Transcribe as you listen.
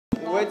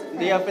What,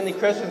 do you have any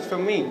questions for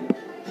me?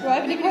 Do I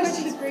have any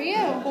questions for you?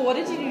 Well, what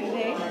did you do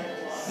today?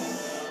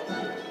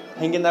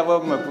 Hanging out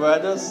with my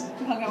brothers.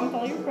 You hung out with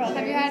all your brothers.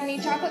 Have you had any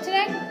chocolate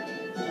today?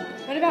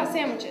 What about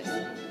sandwiches? Do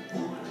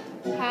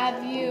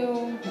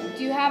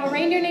you have a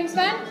reindeer named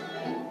Sven?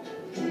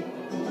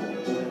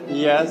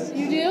 Yes.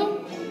 You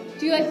do?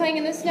 Do you like playing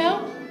in the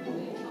snow?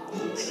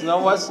 Snow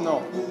what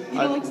snow? You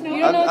don't like snow?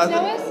 You don't know what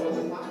snow is?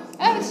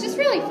 Oh, it's just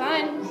really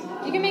fun.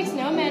 You can make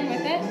snowmen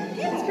with it.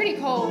 Yeah. It's pretty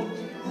cold.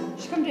 You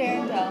should come to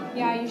Arendelle.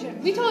 Yeah, you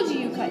should. We told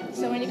you could.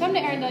 So when you come to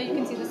Arendelle, you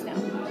can see the snow.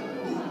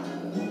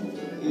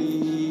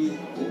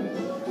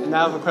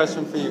 Now I have a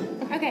question for you.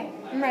 Okay,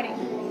 I'm ready.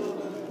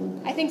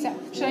 I think so.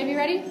 Should I be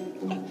ready?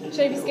 Should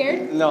I be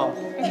scared? No.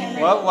 Okay, I'm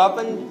ready. What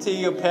happened to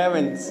your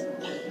parents?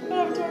 What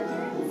happened to our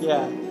parents?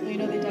 Yeah. Well, you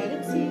know, they died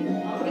at sea.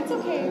 But it's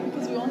okay,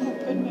 because we only have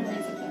good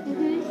memories of them.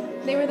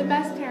 They were the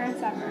best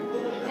parents ever.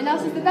 And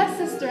Elsie's the best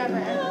sister ever.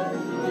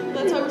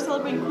 That's why we're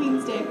celebrating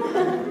Queen's Day.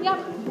 Yep.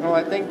 All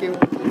right, thank you.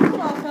 You're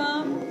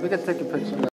welcome. We can take a picture now.